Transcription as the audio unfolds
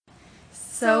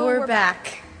So we're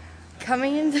back.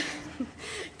 Coming into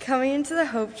the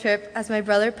Hope trip, as my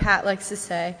brother Pat likes to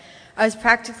say, I was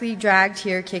practically dragged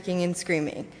here kicking and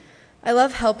screaming. I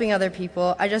love helping other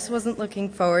people. I just wasn't looking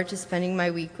forward to spending my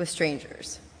week with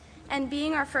strangers. And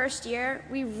being our first year,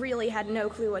 we really had no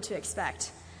clue what to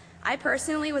expect. I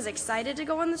personally was excited to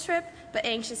go on the trip, but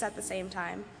anxious at the same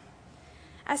time.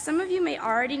 As some of you may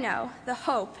already know, the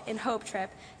Hope in Hope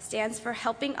Trip stands for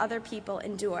helping other people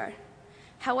endure.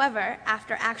 However,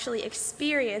 after actually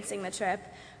experiencing the trip,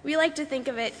 we like to think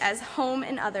of it as home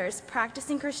and others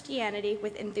practicing Christianity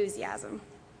with enthusiasm.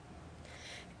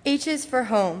 H is for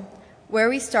home, where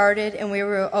we started and where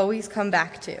we will always come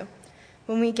back to.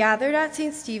 When we gathered at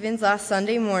St. Stephen's last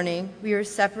Sunday morning, we were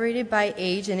separated by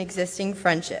age and existing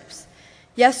friendships.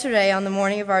 Yesterday, on the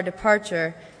morning of our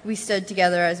departure, we stood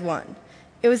together as one.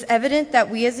 It was evident that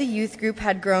we as a youth group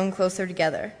had grown closer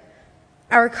together.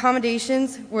 Our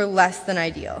accommodations were less than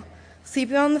ideal.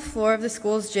 Sleeping on the floor of the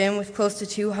school's gym with close to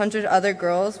 200 other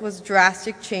girls was a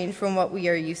drastic change from what we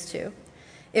are used to.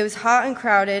 It was hot and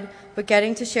crowded, but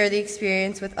getting to share the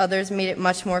experience with others made it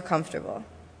much more comfortable.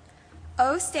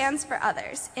 O stands for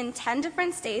others, in 10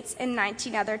 different states and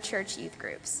 19 other church youth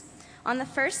groups. On the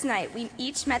first night, we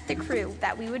each met the crew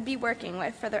that we would be working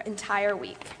with for the entire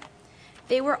week.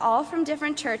 They were all from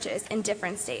different churches in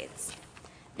different states.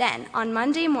 Then, on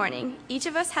Monday morning, each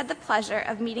of us had the pleasure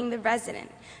of meeting the resident,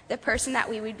 the person that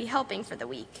we would be helping for the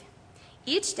week.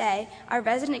 Each day, our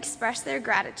resident expressed their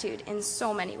gratitude in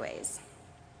so many ways.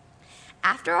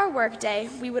 After our workday,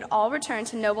 we would all return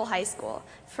to Noble High School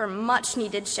for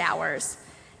much-needed showers,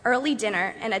 early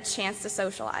dinner, and a chance to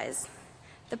socialize.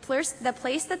 The place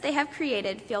that they have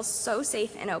created feels so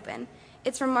safe and open.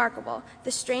 It's remarkable.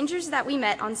 The strangers that we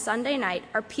met on Sunday night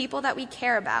are people that we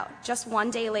care about just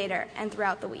one day later and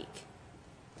throughout the week.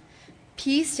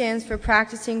 P stands for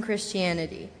practicing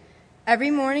Christianity.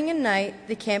 Every morning and night,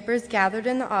 the campers gathered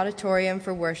in the auditorium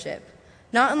for worship.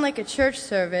 Not unlike a church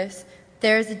service,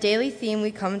 there is a daily theme we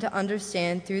come to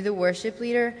understand through the worship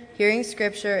leader, hearing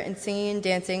scripture, and singing and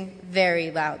dancing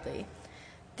very loudly.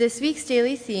 This week's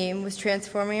daily theme was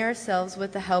transforming ourselves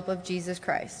with the help of Jesus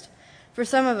Christ. For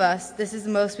some of us, this is the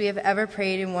most we have ever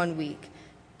prayed in 1 week.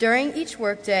 During each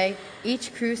workday,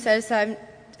 each crew set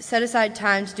aside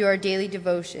time to do our daily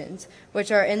devotions,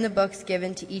 which are in the books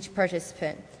given to each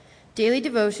participant. Daily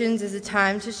devotions is a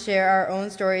time to share our own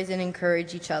stories and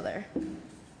encourage each other.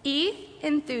 E,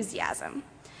 enthusiasm.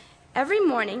 Every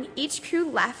morning, each crew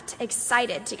left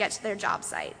excited to get to their job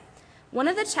site. One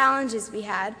of the challenges we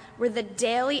had were the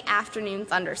daily afternoon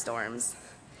thunderstorms,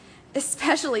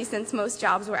 especially since most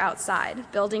jobs were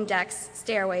outside, building decks,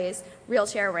 stairways,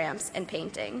 wheelchair ramps, and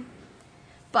painting.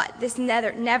 But this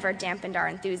never dampened our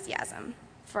enthusiasm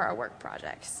for our work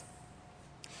projects.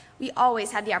 We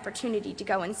always had the opportunity to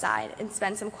go inside and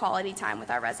spend some quality time with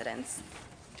our residents.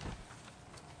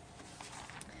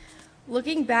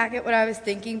 Looking back at what I was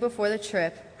thinking before the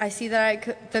trip, I see that I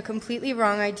had the completely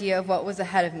wrong idea of what was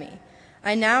ahead of me.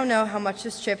 I now know how much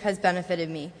this trip has benefited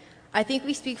me. I think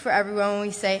we speak for everyone when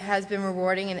we say it has been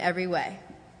rewarding in every way.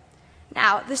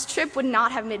 Now, this trip would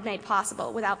not have been made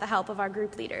possible without the help of our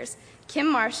group leaders,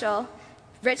 Kim Marshall,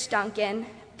 Rich Duncan,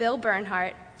 Bill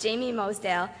Bernhardt, Jamie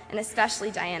Mosdale, and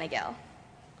especially Diana Gill.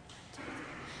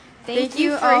 Thank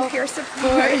you for your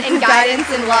support and guidance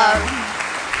and love.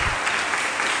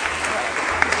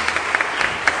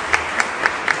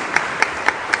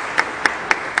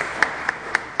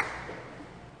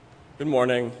 Good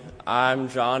morning. I'm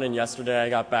John, and yesterday I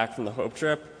got back from the Hope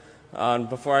trip.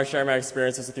 Before I share my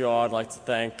experiences with you all, I'd like to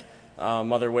thank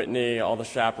Mother Whitney, all the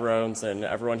chaperones, and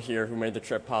everyone here who made the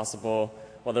trip possible,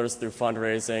 whether it was through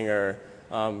fundraising or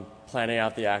planning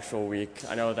out the actual week.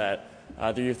 I know that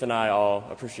the youth and I all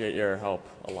appreciate your help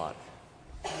a lot.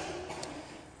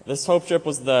 This Hope trip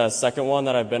was the second one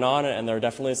that I've been on, and there are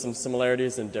definitely some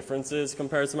similarities and differences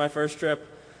compared to my first trip.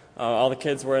 All the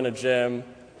kids were in a gym.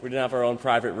 We didn't have our own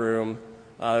private room.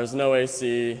 There was no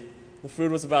AC. The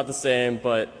food was about the same,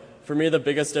 but for me the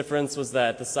biggest difference was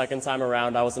that the second time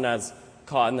around I wasn't as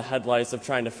caught in the headlights of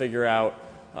trying to figure out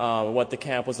what the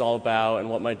camp was all about and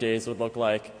what my days would look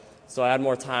like. So I had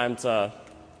more time to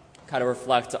kind of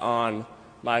reflect on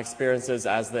my experiences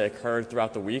as they occurred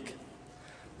throughout the week.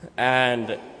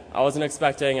 And I wasn't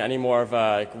expecting any more of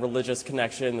a religious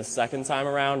connection the second time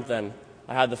around than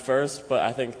I had the first, but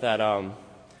I think that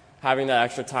having that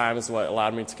extra time is what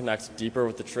allowed me to connect deeper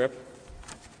with the trip.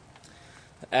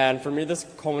 And for me, this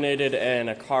culminated in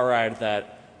a car ride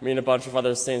that me and a bunch of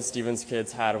other St. Stephen's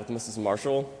kids had with Mrs.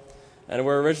 Marshall. And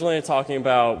we're originally talking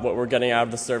about what we're getting out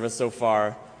of the service so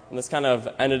far, and this kind of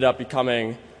ended up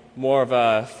becoming more of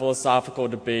a philosophical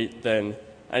debate than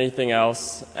anything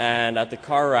else. And at the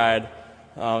car ride,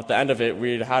 at the end of it,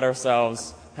 we'd had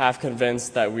ourselves half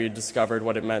convinced that we'd discovered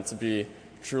what it meant to be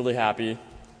truly happy.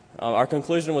 Our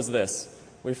conclusion was this.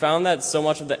 We found that so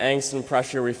much of the angst and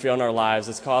pressure we feel in our lives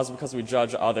is caused because we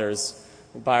judge others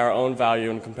by our own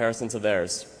value in comparison to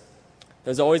theirs.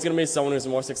 There's always going to be someone who's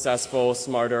more successful,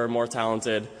 smarter, more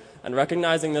talented, and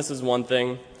recognizing this is one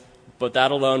thing, but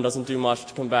that alone doesn't do much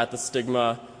to combat the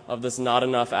stigma of this not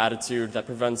enough attitude that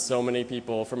prevents so many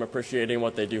people from appreciating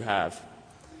what they do have.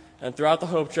 And throughout the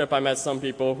Hope Trip, I met some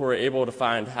people who were able to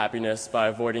find happiness by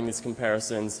avoiding these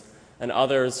comparisons, and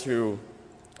others who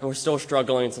were still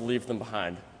struggling to leave them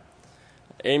behind.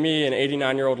 Amy, an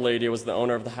 89-year-old lady, was the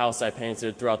owner of the house I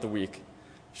painted throughout the week.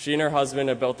 She and her husband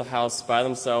had built the house by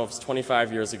themselves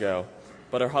 25 years ago,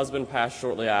 but her husband passed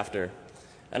shortly after.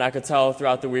 And I could tell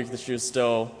throughout the week that she was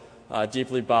still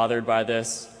deeply bothered by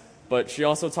this, but she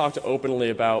also talked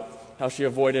openly about how she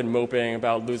avoided moping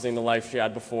about losing the life she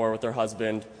had before with her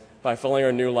husband by filling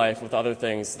her new life with other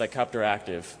things that kept her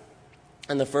active.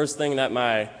 And the first thing that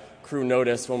my crew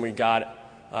noticed when we got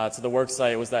to the work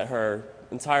site was that her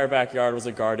entire backyard was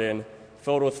a garden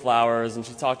filled with flowers, and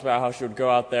she talked about how she would go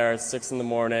out there at 6 in the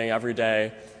morning every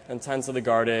day and tend to the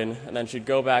garden, and then she'd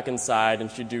go back inside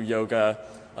and she'd do yoga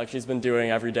like she's been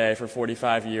doing every day for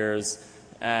 45 years.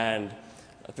 And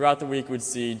throughout the week we'd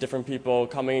see different people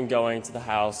coming and going to the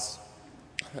house,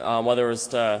 whether it was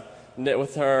to knit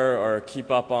with her or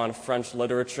keep up on French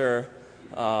literature.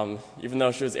 Even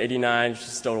though she was 89, she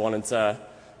still wanted to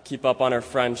keep up on her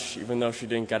French, even though she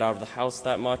didn't get out of the house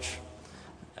that much.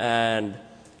 And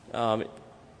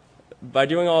by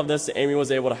doing all of this, Amy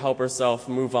was able to help herself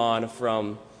move on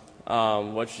from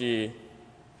what she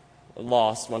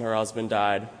lost when her husband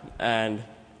died. And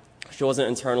she wasn't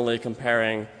internally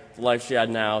comparing the life she had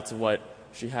now to what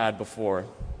she had before.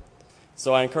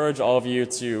 So I encourage all of you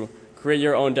to create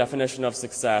your own definition of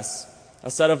success,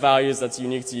 a set of values that's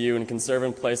unique to you and can serve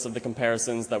in place of the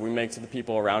comparisons that we make to the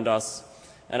people around us.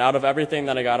 And out of everything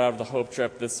that I got out of the Hope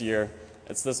Trip this year,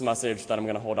 it's this message that I'm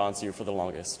going to hold on to for the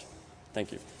longest.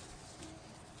 Thank you.